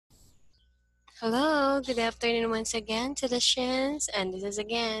Hello, good afternoon once again to the Shins, and this is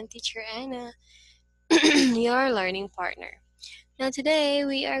again Teacher Anna, your learning partner. Now, today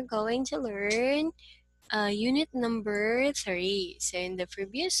we are going to learn unit number 3. So, in the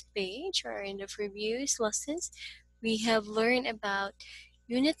previous page or in the previous lessons, we have learned about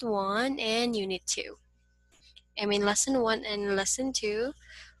unit 1 and unit 2. Lesson 1 and lesson 2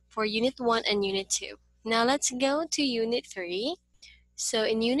 for unit 1 and unit 2. Now, let's go to unit 3. So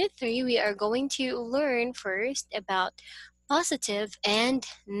in Unit 3, we are going to learn first about positive and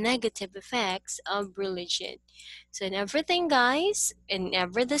negative effects of religion. So in everything, guys, in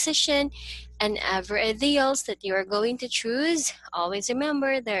every decision and every ideals that you are going to choose, always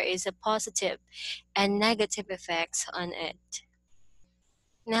remember there is a positive and negative effects on it.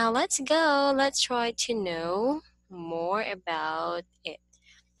 Now let's go. Let's try to know more about it.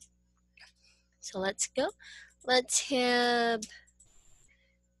 So let's go. Let's have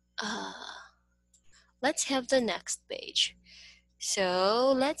uh, let's have the next page.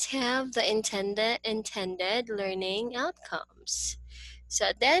 So let's have the intended learning outcomes. So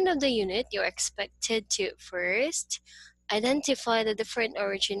at the end of the unit, you're expected to first identify the different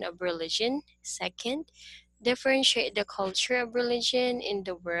origin of religion. Second, differentiate the culture of religion in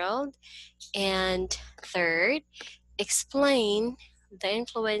the world. And third, explain the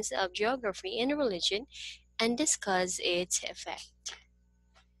influence of geography in religion and discuss its effect.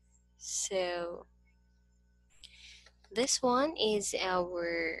 So this one is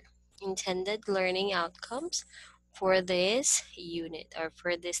our intended learning outcomes for this unit or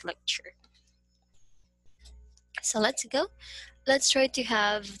for this lecture. So let's go. Let's try to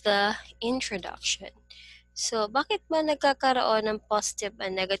have the introduction. So, bakit ba nagkakaroon ng positive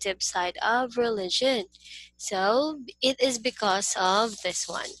and negative side of religion? So, it is because of this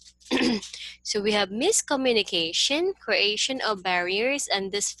one. So, we have miscommunication, creation of barriers,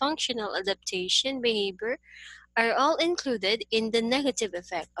 and dysfunctional adaptation behavior are all included in the negative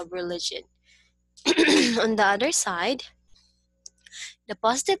effect of religion. On the other side, the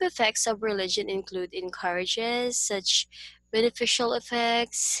positive effects of religion include encourages such beneficial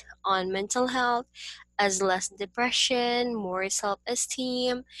effects on mental health as less depression, more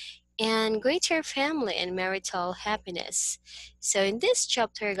self-esteem, and greater family and marital happiness. So in this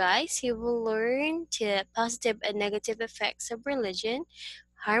chapter, guys, you will learn the positive and negative effects of religion,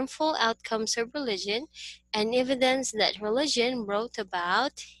 harmful outcomes of religion, and evidence that religion brought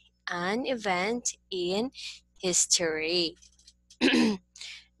about an event in history.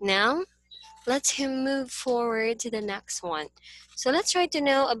 Now, let's move forward to the next one. So let's try to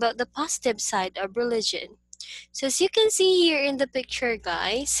know about the positive side of religion. So as you can see here in the picture,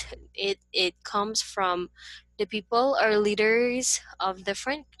 guys, it comes from the people or leaders of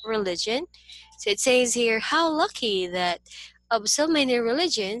different religion. So it says here, how lucky that of so many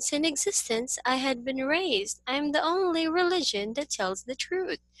religions in existence I had been raised. I'm the only religion that tells the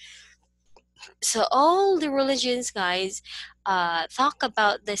truth. So all the religions, guys, talk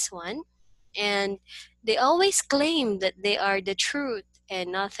about this one, and they always claim that they are the truth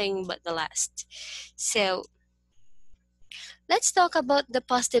and nothing but the last. So let's talk about the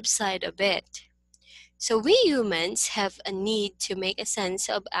positive side of it. So we humans have a need to make a sense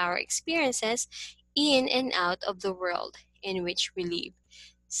of our experiences in and out of the world in which we live.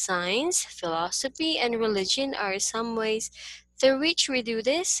 Science, philosophy, and religion are some ways through which we do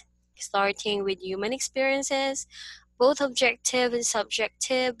this, starting with human experiences. Both objective and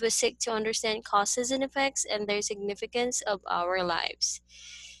subjective, we seek to understand causes and effects and their significance of our lives.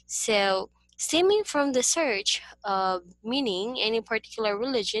 So, stemming from the search of meaning, any particular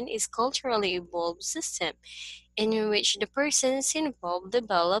religion is culturally evolved system in which the persons involved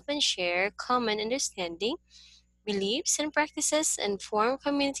develop and share common understanding, beliefs, and practices and form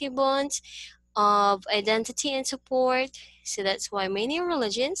community bonds of identity and support. So that's why many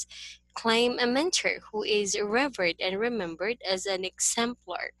religions claim a mentor who is revered and remembered as an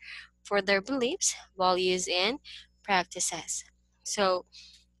exemplar for their beliefs, values, and practices. So,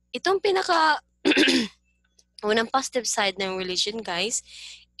 itong pinaka unang positive side ng religion, guys,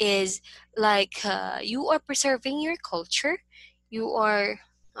 is like you are preserving your culture, you are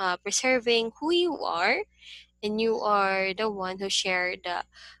preserving who you are, and you are the one who share the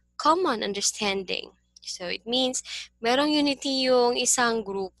common understanding. So it means merong unity yung isang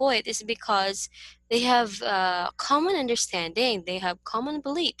grupo. It is because they have common understanding, they have common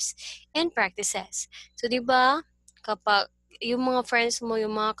beliefs and practices. So 'di ba, kapag yung mga friends mo,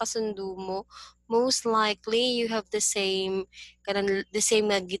 yung mga kasundo mo, most likely you have the same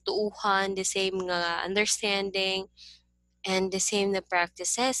nga gituuhan, the same nga understanding, and the same na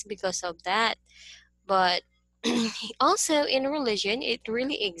practices because of that. But Also, in religion, it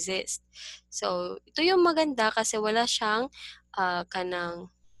really exists. So, ito yung maganda kasi wala siyang kanang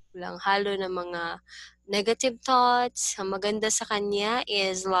walang halo ng mga negative thoughts. Ang maganda sa kanya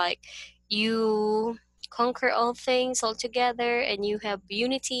is like you conquer all things all together and you have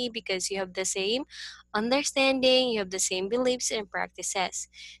unity because you have the same understanding, you have the same beliefs and practices.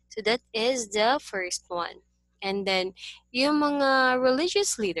 So that is the first one. And then, yung mga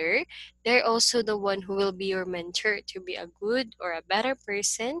religious leader, they're also the one who will be your mentor to be a good or a better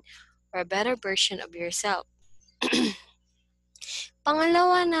person or a better version of yourself.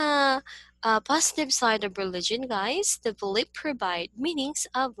 Pangalawa na positive side of religion, guys, the belief provide meanings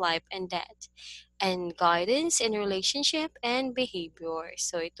of life and death and guidance in relationship and behavior.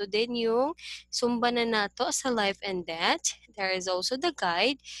 So ito din yung sumba na nato sa life and death. There is also the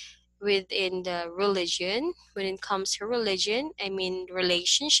guide within the religion. When it comes to religion, I mean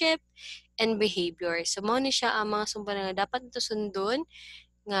relationship and behavior. So, mao ni siya ang mga sumbanan nga dapat ito sundon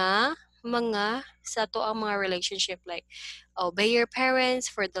nga mga sa to ang mga relationship like obey your parents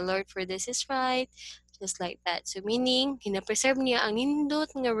for the Lord for this is right, just like that. So meaning gina-preserve niya ang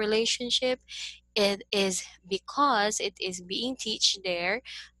nindot nga relationship. It is because it is being teach there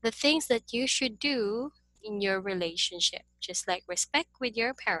the things that you should do in your relationship, just like respect with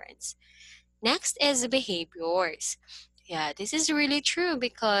your parents. Next is behaviors. Yeah, this is really true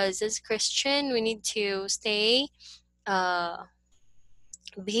because as Christian, we need to stay uh,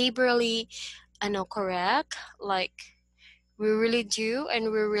 behaviorally correct. Like we really do and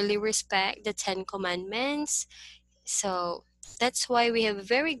we really respect the Ten Commandments. So that's why we have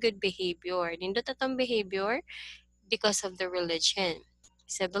very good behavior. Nindot atong behavior because of the religion.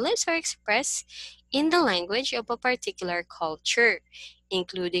 So beliefs are expressed in the language of a particular culture,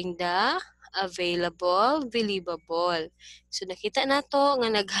 including the available, believable. So nakita na to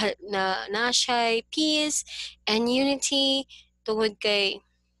nga na siya'y peace and unity tungod kay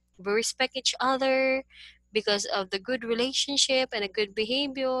we respect each other because of the good relationship and a good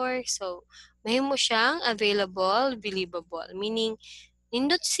behavior. So mahimo siyang available, believable. Meaning,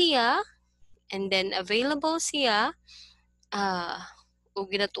 nindot siya and then available siya ug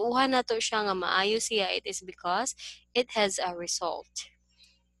ginatuohan nato siya nga maayo siya, it is because it has a result.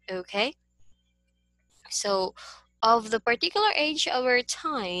 Okay? So, of the particular age of our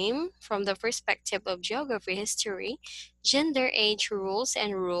time, from the perspective of geography, history, gender, age, rules,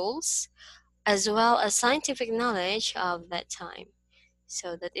 as well as scientific knowledge of that time.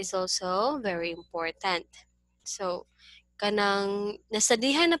 So, that is also very important. So, kanang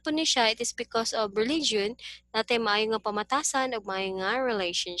nasadihan na po ni siya, it is because of religion natin maayo nga pamatasan ug maayo nga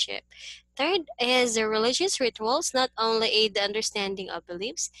relationship. Third is the religious rituals not only aid the understanding of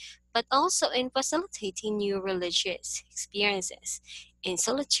beliefs, but also in facilitating new religious experiences in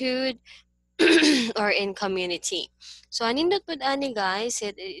solitude or in community. So, anindot po ani guys,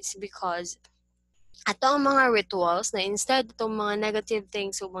 it is because ato ang mga rituals na instead itong mga negative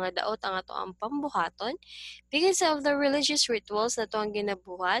things o mga daot ang ato ang pambuhaton, because of the religious rituals na ito ang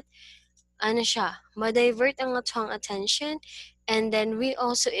ginabuhat, ano siya, ma-divert ang atong attention, and then we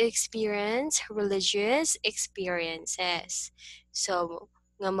also experience religious experiences. So,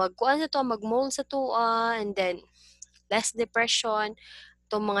 nga magkuan sa to, mag-mold sa tuwa, and then less depression,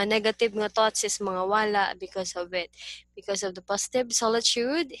 itong mga negative nga thoughts is mga wala because of it. Because of the positive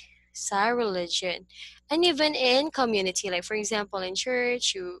solitude sa religion. And even in community, like for example, in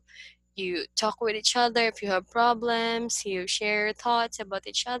church, you talk with each other if you have problems, you share thoughts about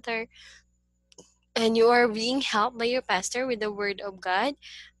each other, and you are being helped by your pastor with the word of God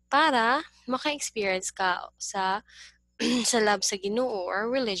para maka-experience ka sa sa love sa Ginoo or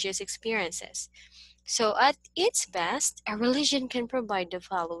religious experiences. So at its best, a religion can provide the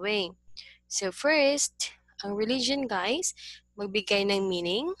following. So first, ang religion guys, magbigay ng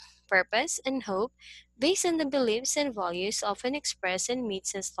meaning, purpose, and hope based on the beliefs and values often expressed in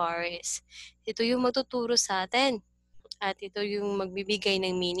myths and stories. Ito yung matuturo sa atin at ito yung magbibigay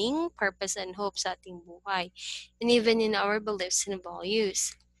ng meaning, purpose, and hope sa ating buhay and even in our beliefs and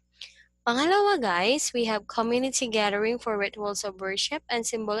values. Pangalawa guys, we have community gathering for rituals of worship and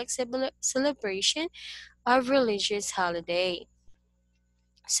symbolic celebration of religious holiday.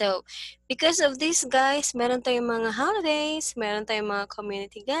 So, because of this guys, meron tayong mga holidays, meron tayong mga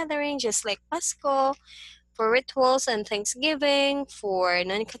community gathering just like Pasko, for rituals and Thanksgiving, for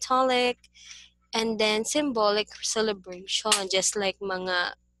non-Catholic, and then symbolic celebration just like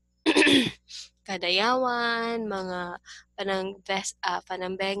mga kadayawan, mga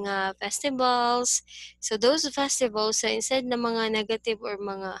panambenga festivals. So those festivals, so instead na mga negative or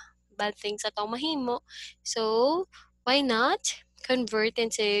mga bad things atong mahimo, so why not convert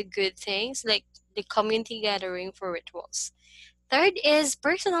into good things like the community gathering for rituals. Third is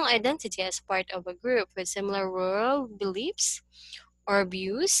personal identity as part of a group with similar world beliefs or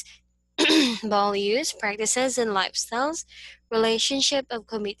views, values, practices, and lifestyles. Relationship of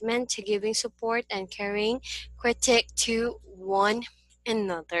commitment to giving support and caring critique to one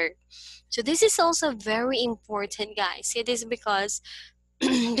another. So this is also very important, guys. It is because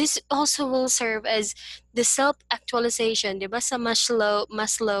this also will serve as the self-actualization, 'di ba sa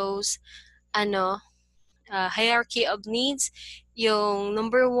Maslow's ano hierarchy of needs, yung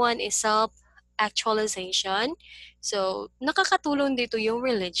number one is self-actualization. So, nakakatulong dito yung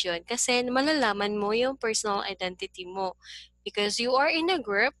religion kasi malalaman mo yung personal identity mo because you are in a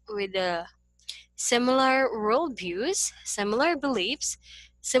group with similar worldviews, similar beliefs,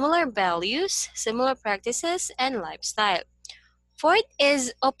 similar values, similar practices, and lifestyle. Fourth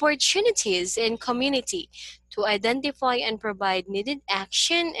is opportunities in community to identify and provide needed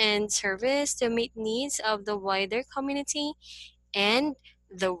action and service to meet needs of the wider community and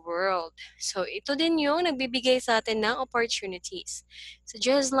the world. So ito din yung nagbibigay sa atin ng opportunities. So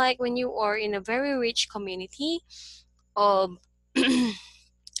just like when you are in a very rich community of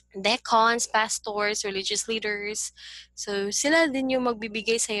decons, pastors, religious leaders. So, sila din yung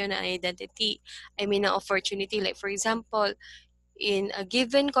magbibigay sa'yo ng identity. I mean, ng opportunity. Like, for example, in a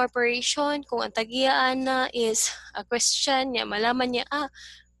given corporation, kung ang tagiyaan na is a Christian, niya, malaman niya,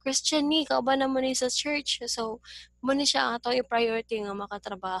 Christian ni, kauban naman ni sa church. So, muna siya atong i-priority nga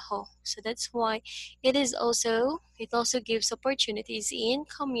makatrabaho. So, that's why it also gives opportunities in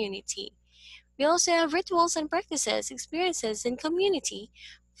community. We also have rituals and practices, experiences in community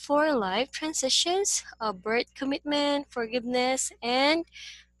for life transitions, birth commitment, forgiveness, and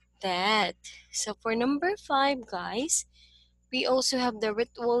that. So for number 5, guys, we also have the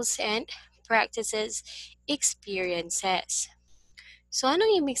rituals and practices experiences. So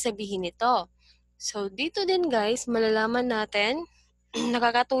anong ibig sabihin nito? So dito din guys, malalaman natin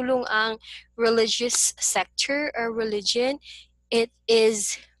nakakatulong ang religious sector or religion. It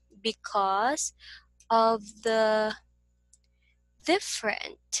is because of the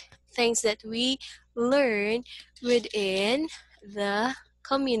different things that we learn within the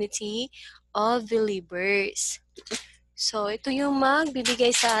community of believers. So, ito yung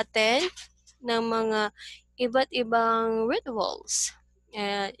magbibigay sa atin ng mga iba't ibang rituals,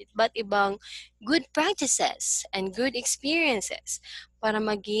 iba't ibang good practices and good experiences para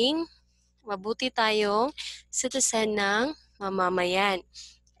maging mabuti tayong citizen ng mamamayan.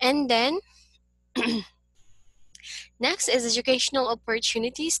 And then, next is educational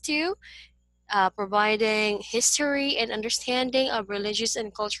opportunities too, providing history and understanding of religious and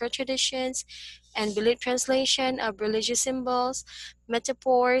cultural traditions, and belief translation of religious symbols,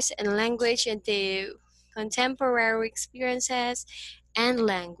 metaphors, and language into contemporary experiences and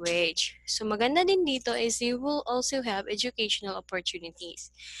language. So maganda din dito is you will also have educational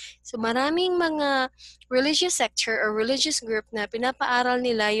opportunities. So maraming mga religious sector or religious group na pinapaaral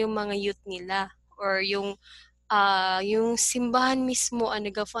nila yung mga youth nila or yung simbahan mismo ang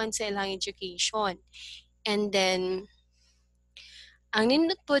nag-fund sa ilang education. And then, ang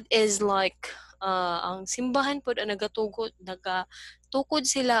nindot pod is like, ang simbahan pod ang nagatukod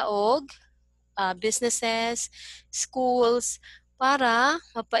sila og businesses, schools, para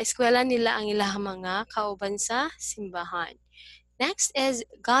mapaeskwela nila ang ilang mga kauban sa simbahan. Next is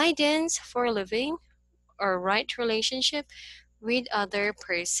guidance for living or right relationship with other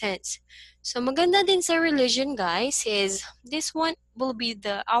persons. So maganda din sa religion, guys, is this one will be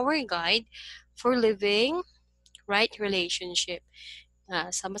our guide for living right relationship.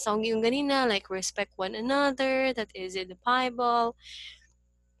 Sama sa yung ganina, like respect one another, that is in the Bible,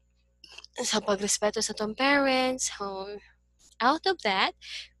 sa pagrespeto sa tong parents. So out of that,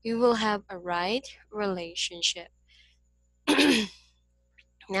 we will have a right relationship.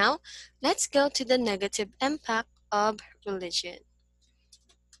 Now, let's go to the negative impact of religion.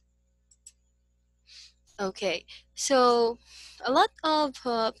 Okay, so a lot of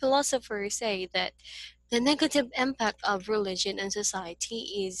philosophers say that the negative impact of religion and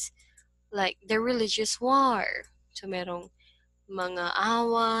society is like the religious war. So merong mga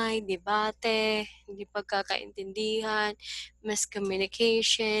away, debate, hindi pagkakaintindihan,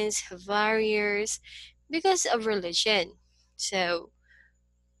 miscommunications, barriers because of religion. So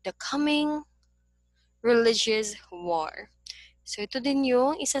the coming religious war. So ito din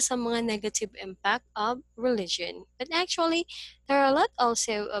yung isa sa mga negative impact of religion. But actually, there are a lot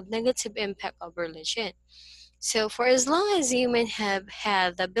also of negative impact of religion. So for as long as humans have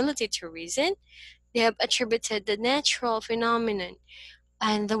had the ability to reason, they have attributed the natural phenomenon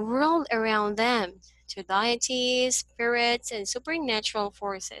and the world around them to deities, spirits, and supernatural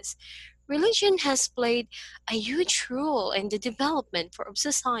forces religion has played a huge role in the development of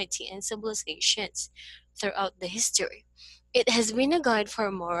society and civilizations throughout the history. It has been a guide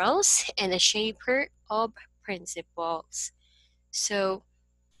for morals and a shaper of principles. So,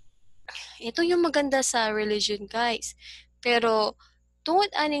 ito yung maganda sa religion, guys. Pero,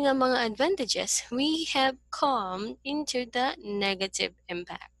 tungod ani nga mga advantages, we have come into the negative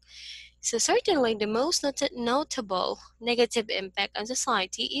impact. So certainly the most notable negative impact on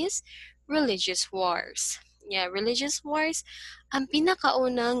society is religious wars. Yeah, religious wars ang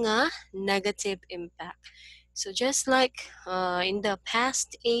pinakauna nga negative impact. So just like in the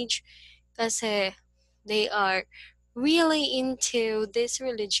past age, kasi they are really into this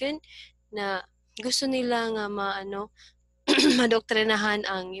religion na gusto nila nga madoktrinahan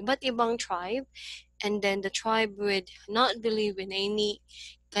ang iba't ibang tribe, and then the tribe would not believe in any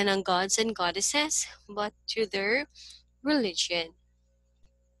kanang gods and goddesses but to their religion.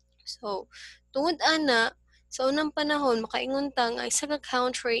 So, tungod ana, sa unang panahon, makaingon ta nga isa ka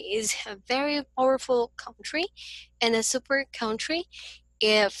country is a very powerful country and a super country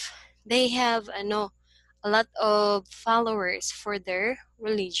if they have a lot of followers for their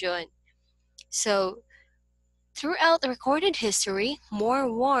religion. So, throughout recorded history,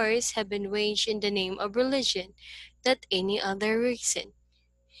 more wars have been waged in the name of religion than any other reason.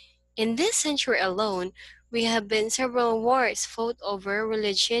 In this century alone, we have been several wars fought over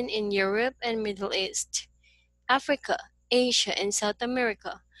religion in Europe and Middle East, Africa, Asia, and South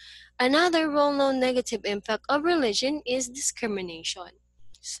America. Another well-known negative impact of religion is discrimination.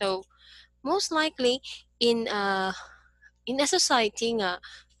 So, most likely in a society nga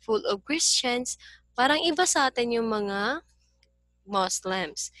full of Christians, parang iba sa atin yung mga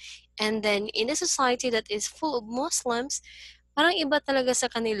Muslims. And then in a society that is full of Muslims, parang iba talaga sa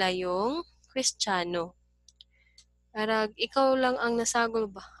kanila yung Kristiyano. Parang ikaw lang ang nasagol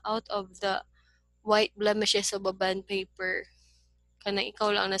ba out of the white blemishes of a bond paper. Kanang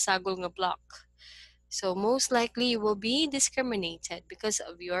ikaw lang ang nasagol nga block. So most likely you will be discriminated because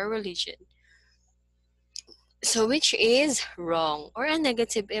of your religion. So which is wrong or a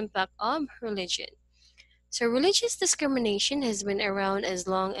negative impact of religion. So religious discrimination has been around as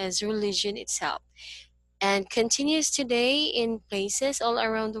long as religion itself and continues today in places all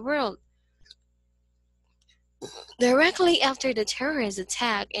around the world. Directly after the terrorist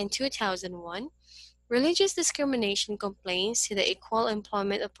attack in 2001, religious discrimination complaints to the Equal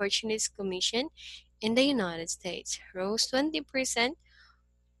Employment Opportunities Commission in the United States rose 20%.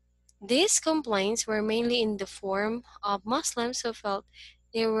 These complaints were mainly in the form of Muslims who felt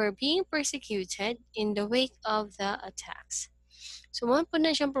they were being persecuted in the wake of the attacks. So, one po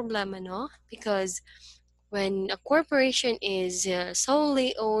na siyang problema, no? Because when a corporation is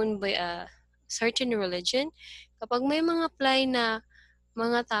solely owned by a certain religion, kapag may mga apply na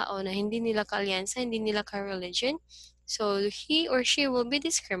mga tao na hindi nila ka-alyansa, hindi nila ka-religion, so he or she will be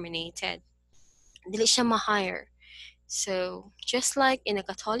discriminated. Dili siya ma-hire. So, just like in a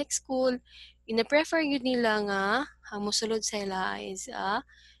Catholic school, ina-prefer yun nila nga ang musulod sa ila is a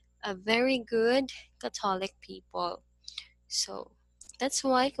very good Catholic people. So, that's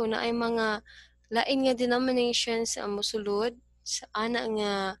why kung naay mga lain nga denominations ang musulod sa ana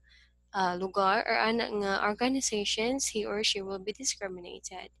nga lugar or ana nga organizations, he or she will be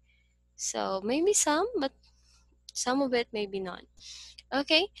discriminated. So, maybe some, but some of it maybe not.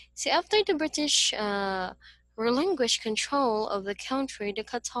 Okay, so after the British relinquished control of the country, the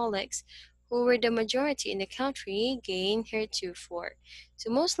Catholics, who were the majority in the country, gained heretofore. So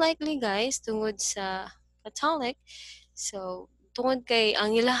most likely, guys, tungod sa Catholic, so tungod kay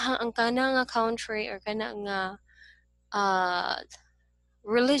ang ilahang ang kana nga country or kana nga uh,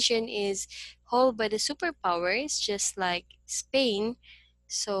 religion is held by the superpowers, just like Spain.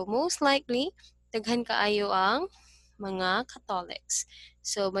 So most likely, daghan kaayo ang mga Catholics.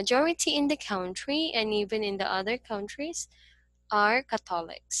 So majority in the country and even in the other countries are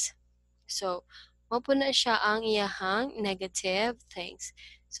Catholics. So mo po na siya ang iyahang negative things.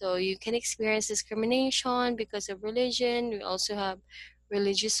 So you can experience discrimination because of religion. We also have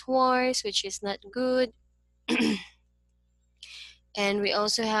religious wars, which is not good. And we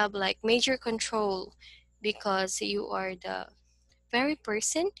also have like major control because you are the very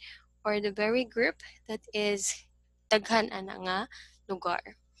person or the very group that is daghan ana nga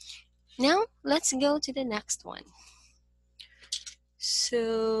lugar. Now, let's go to the next one.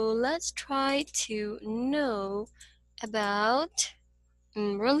 So, let's try to know about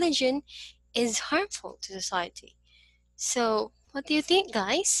religion is harmful to society. So, what do you think,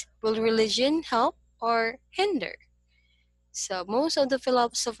 guys? Will religion help or hinder? So, most of the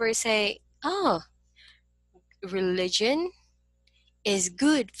philosophers say, oh, religion is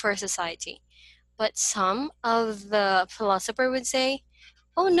good for society. But some of the philosopher would say,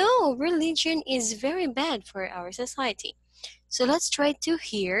 oh no, religion is very bad for our society. So let's try to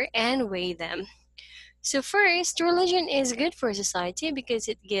hear and weigh them. So first, religion is good for society because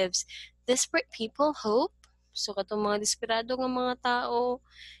it gives desperate people hope. So katong mga desperado nga mga tao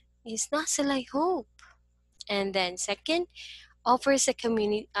is na sila hope. And then second, offers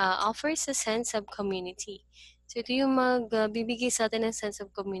a sense of community. So ito yung magbibigay sa atin ng sense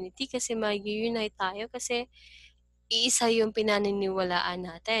of community kasi mag-unite tayo kasi iisa yung pinaniniwalaan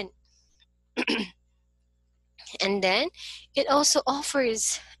natin. And then it also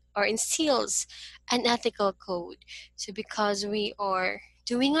offers or instills an ethical code. So because we are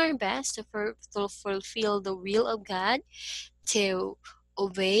doing our best to fulfill the will of God, to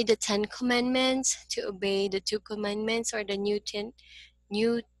obey the 10 commandments, to obey the 2 commandments or the new 2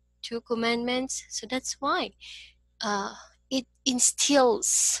 commandments. So that's why uh, it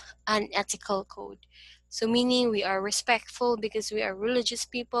instills an ethical code. So meaning we are respectful because we are religious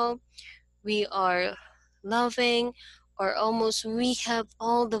people, we are loving, or almost we have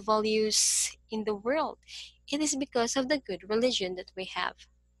all the values in the world. It is because of the good religion that we have.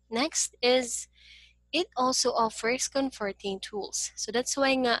 Next is it also offers comforting tools. So that's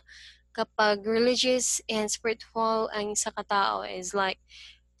why nga kapag religious and spiritual ang isa katao is like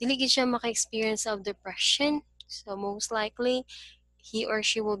dili gid siya maka-experience of depression. So most likely he or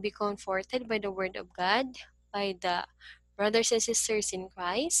she will be comforted by the word of God, by the brothers and sisters in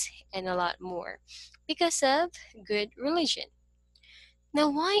Christ, and a lot more because of good religion. Now,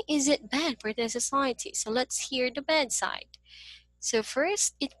 why is it bad for the society? So let's hear the bad side. So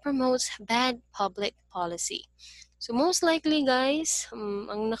first, it promotes bad public policy. So most likely, guys,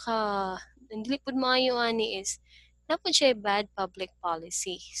 ang dili pud maayo ani is dapat siya bad public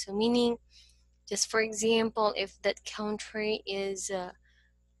policy. So meaning, just for example, if that country is a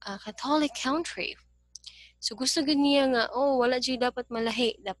Catholic country, so gusto gud niya nga, oh, wala jud dapat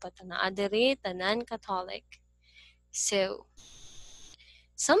malahi, dapat naa diri tanan Catholic. So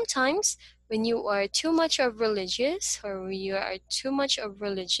sometimes when you are too much of religious or when you are too much of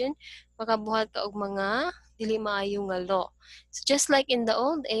religion, makabuhat ka og mga dili maayo nga law. So just like in the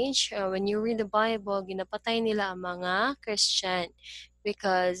old age, when you read the Bible, ginapatay nila ang mga Christian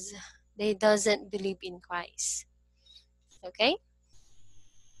because they doesn't believe in Christ. Okay?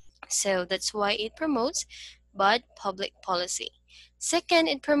 So that's why it promotes bad public policy. Second,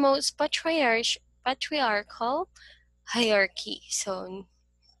 it promotes patriarchal hierarchy.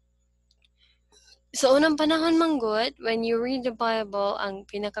 So unang panahon manggod, when you read the Bible, ang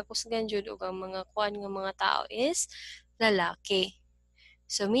pinakakusgan jud ug ang mga kuan nga mga tao is lalaki.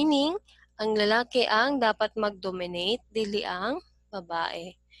 So meaning, ang lalaki ang dapat mag-dominate dili ang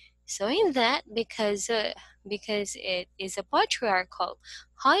babae. So in that, because it is a patriarchal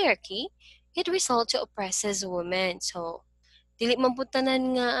hierarchy, it results to oppresses women. So dili man pud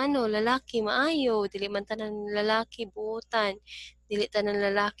tanan nga lalaki maayo, dili man tanan lalaki buotan, dili tanan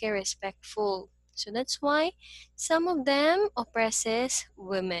lalaki respectful. So that's why some of them oppresses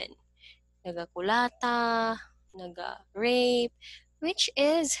women. Nagakulata, naga-rape, which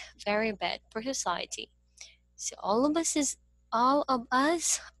is very bad for society. So all of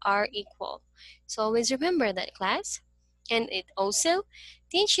us are equal. So always remember that, class. And it also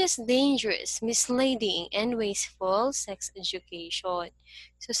teaches dangerous, misleading, and wasteful sex education.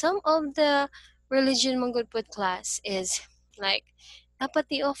 So some of the religion manggod pod, class is like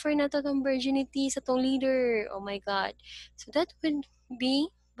dapat i-offer na to tong virginity sa tong leader. Oh my God. So that would be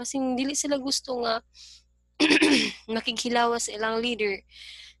basing dili sila gusto nga nakikhilawas ilang leader.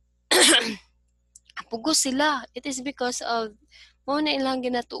 Pugos sila. It is because of mo na ilang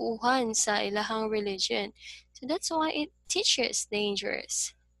ginatuuhan sa ilahang religion. So that's why it teaches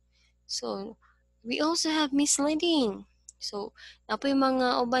dangerous. So we also have misleading. So napoy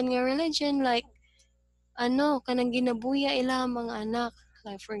mga uban nga religion like kanang ginabuya ila mga anak.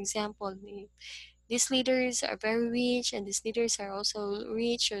 Like for example, these leaders are very rich and these leaders are also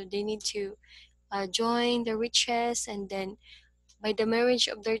rich, so they need to join the riches and then by the marriage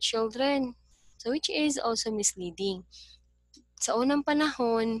of their children. So which is also misleading. Sa unang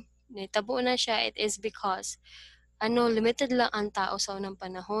panahon, nitabo na siya, it is because limited lang ang tao sa unang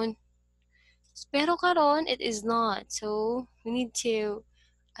panahon. Pero karon it is not. So we need to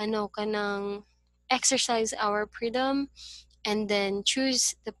kanang exercise our freedom and then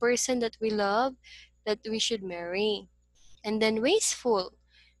choose the person that we love that we should marry. And then wasteful.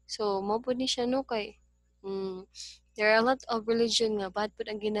 So mo pud ni siya kay there are a lot of religion nga bad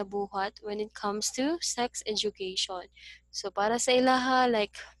pud ang ginabuhat when it comes to sex education. So para sa ilaha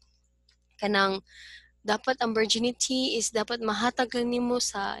like kanang dapat ang virginity is dapat mahatag lang nimo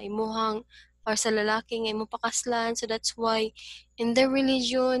sa imuhang or sa lalaki nga imong pakaslan. So that's why in their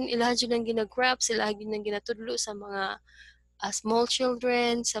religion ila jud ang ginagrab, sila jud ang ginatudlo sa mga small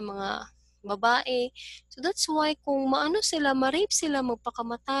children, sa mga babae. So that's why kung maano sila, ma-rape sila,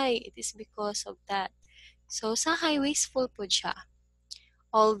 magpakamatay, it is because of that. So sa high wasteful po siya.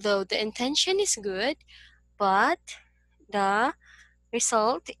 Although the intention is good, but the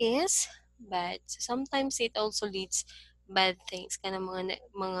result is bad. So sometimes it also leads bad things kana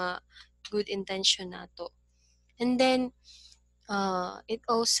mga good intention nato. And then it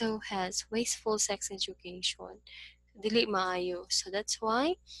also has wasteful sex education. Dili maayo. So that's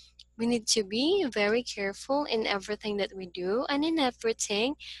why we need to be very careful in everything that we do and in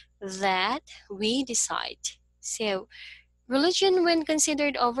everything that we decide. So religion, when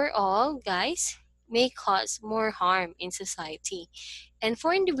considered overall, guys, may cause more harm in society and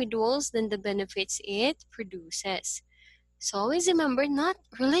for individuals than the benefits it produces. So always remember, not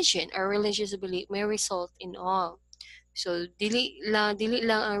religion or religious belief may result in all. So dili lang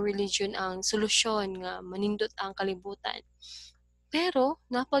ang religion ang solusyon nga manindot ang kalibutan. Pero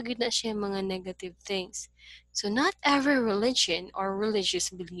napagid na siya mga negative things. So not every religion or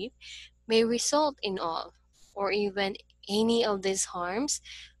religious belief may result in all or even any of these harms.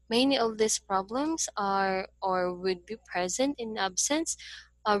 Many of these problems are or would be present in absence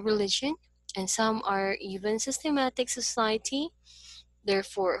of religion, and some are even systematic society.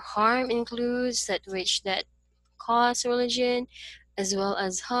 Therefore, harm includes that cause religion, as well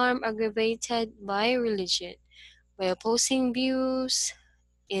as harm aggravated by religion. By opposing views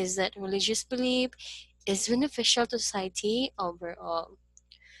is that religious belief is beneficial to society overall.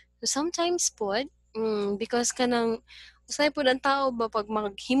 So sometimes po, because kanang usay po ang tao ba pag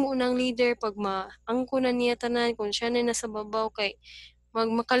maghimo ng leader, pag maangko na niya tanan, kung siya na nasa babaw kay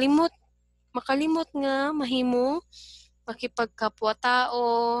makalimot nga mahimo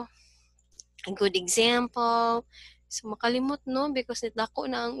makipagkapwa-tao, a good example. So makalimot no because dako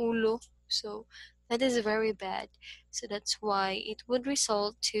na ang ulo. So that is very bad. So that's why it would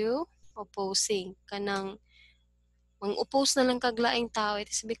result to opposing kanang mang-oppose na lang kaglaing tao.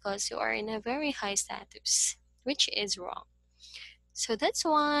 It is because you are in a very high status, which is wrong. So that's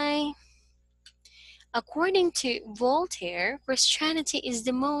why, according to Voltaire, Christianity is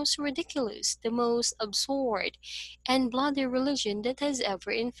the most ridiculous, the most absurd, and bloody religion that has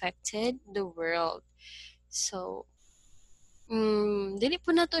ever infected the world. So, dili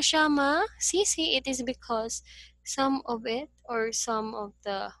po na to siya sisi. It is because some of it or some of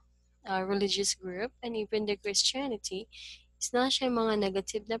the religious group and even the Christianity is not siya mga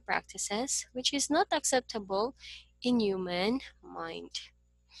negative na practices which is not acceptable in human mind.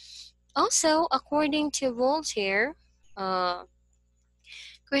 Also, according to Voltaire, uh,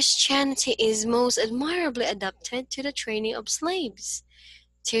 Christianity is most admirably adapted to the training of slaves,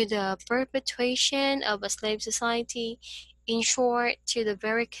 to the perpetuation of a slave society, in short, to the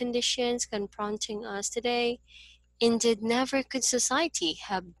very conditions confronting us today. Indeed, never could society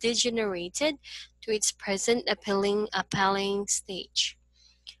have degenerated to its present appalling stage.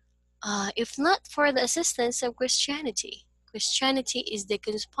 If not for the assistance of Christianity. Christianity is the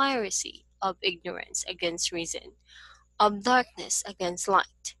conspiracy of ignorance against reason, of darkness against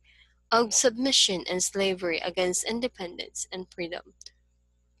light, of submission and slavery against independence and freedom,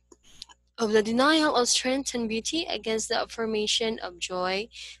 of the denial of strength and beauty against the affirmation of joy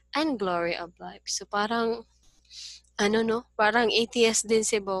and glory of life. So parang, parang atheist din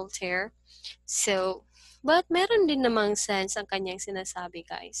si Voltaire. So, but meron din namang sense ang kanyang sinasabi,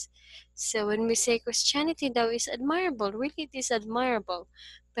 guys. So, when we say Christianity daw is admirable, really it is admirable.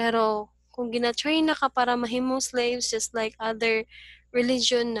 Pero, kung gina-train na ka para mahimong slaves just like other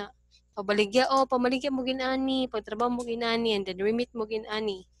religion na pamaligya mo ginani, pagtrabaho mo ginani, and then remit mo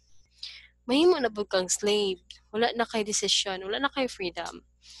ginani, mahimo na pud kang slave. Wala na kay decision, wala na kay freedom.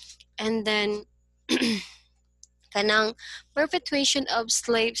 And then, kanang perpetuation of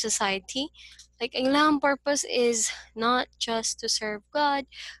slave society, like ang ilang purpose is not just to serve God,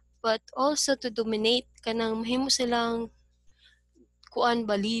 but also to dominate. Kanang mahimo silang kuan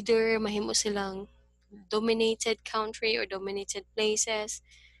ba leader, mahimo silang dominated country or dominated places.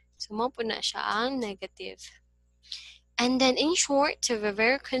 So mo po na siya ang negative. And then in short, to the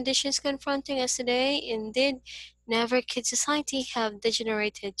very conditions confronting us today, indeed, never could society have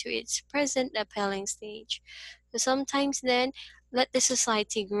degenerated to its present appalling stage. So sometimes then, let the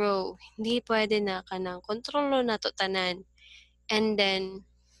society grow. Hindi pwede na kanang kontrolo na to tanan. And then,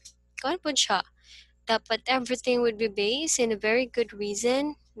 kuan po siya, dapat everything would be based in a very good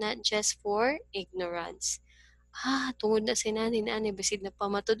reason, not just for ignorance. tungod na si nani basid na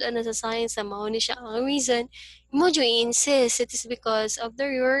pamatud-an na sa science na mao ni siya ang reason, mo jo i-insist it is because of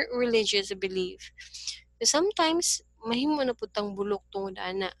your religious belief. So sometimes mahimo na putang bulok tungod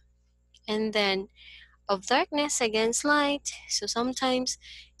ana. And then of darkness against light. So sometimes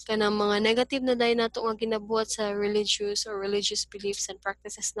kanang mga negative na day nato nga ginabuhat sa religious beliefs and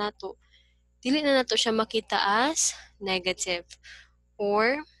practices nato, dili na nato siya makita as negative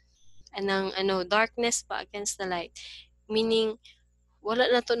or darkness pa against the light. Meaning wala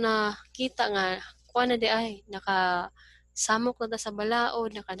na to na kita nga kuha na di ay nakasamok na ta sa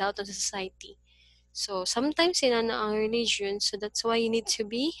balaod, nakadaot na sa society. So sometimes yun na ang religion, so that's why you need to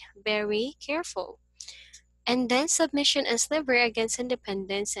be very careful. And then submission and slavery against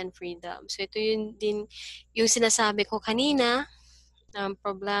independence and freedom. So ito yun din yung sinasabi ko kanina.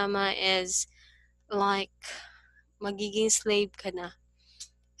 Problema is like magiging slave ka na.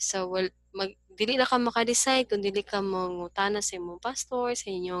 So dili na ka maka-decide kung dili ka mangutana sa imong pastor,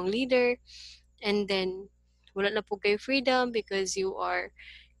 sa inyong leader, and then wala na po kayo freedom because you are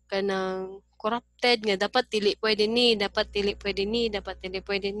kanang corrupted nga dapat dili pwede ni, dapat dili pwede ni, dapat dili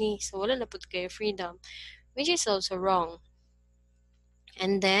pwede ni. So wala na po kayo freedom, which is also wrong.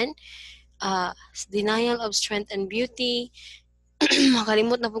 And then denial of strength and beauty.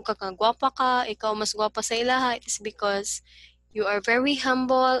 Makalimot na po gwapa ka, ikaw mas gwapa sa ilaha. It is because you are very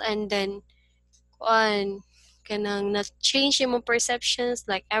humble, and then kanang na-change yung perceptions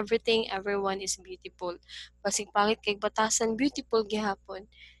like everyone is beautiful. Basig pangit kay batasan beautiful gihapon.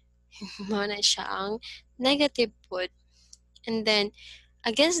 Mao na siya ang negative put. And then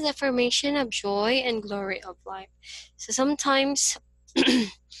against the affirmation of joy and glory of life. So sometimes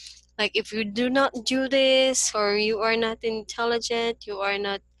like if you do not do this, or you are not intelligent, you are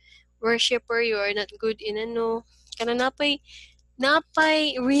not worshiper, you are not good in kana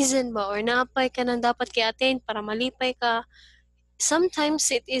napay reason ba or napay ka nang dapat kay-attain para malipay ka. Sometimes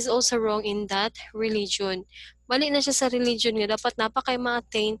it is also wrong in that religion. Mali na siya sa religion nga dapat napakay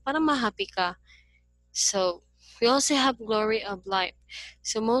ma-attain para ma-happy ka. So we also have glory of life.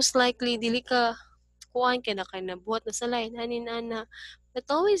 So most likely dili ka kuan kay nabuhat na sa lain anin ana. But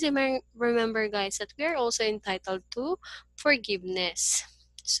always remember guys that we are also entitled to forgiveness.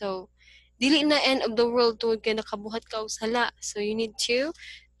 So dili na end of the world tungod kay nakabuhat ka og sala. So you need to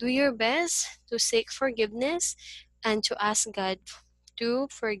do your best to seek forgiveness and to ask God to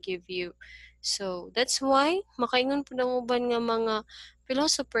forgive you. So that's why makaingon po ng uban nga mga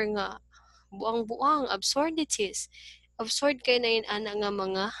philosopher nga buang-buang absurdities. Absurd kay na yun ana nga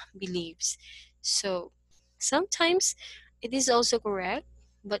mga beliefs. So sometimes it is also correct,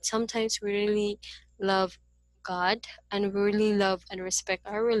 but sometimes we really love God and we really love and respect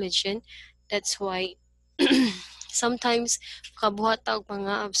our religion. That's why sometimes kabuhat og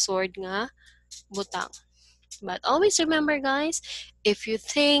mga absurd nga butang. But always remember guys, if you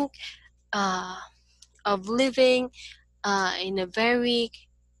think of living in a very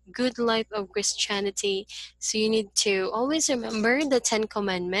good life of Christianity, so you need to always remember the 10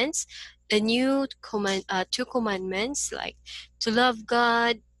 commandments, the new two commandments, like to love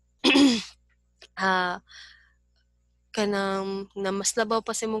God, kanang na mas labaw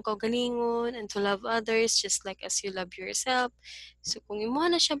pa sa imong kaugalingon, and to love others just like as you love yourself. So kung imo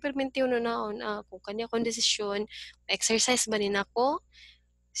na siya permentiyo na naon, kung kanya akong desisyon, exercise ba din ako?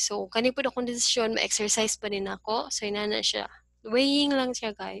 So kani pud akong desisyon, ma-exercise pa din ako. So inana siya. Weighing lang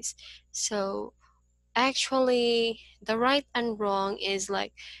siya guys. So actually the right and wrong is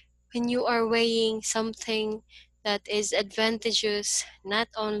like when you are weighing something that is advantageous not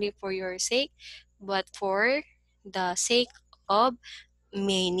only for your sake but for the sake of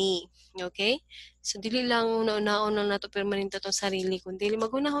many. Okay? So dili lang una-unaon lang nato permanente tong sarili, kundi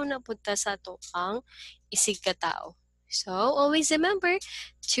magunahon na pud ta sa ato ang isig ka tao. So always remember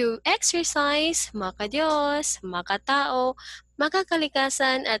to exercise, maka-Diyos, maka-tao,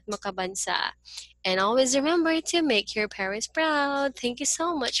 makakalikasan at makabansa. And always remember to make your parents proud. Thank you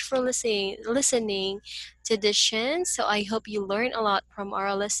so much for listening to this Shin. So I hope you learn a lot from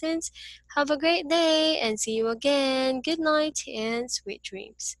our lessons. Have a great day and see you again. Good night and sweet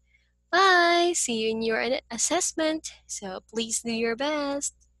dreams. Bye. See you in your assessment. So please do your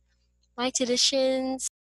best. Bye, traditions.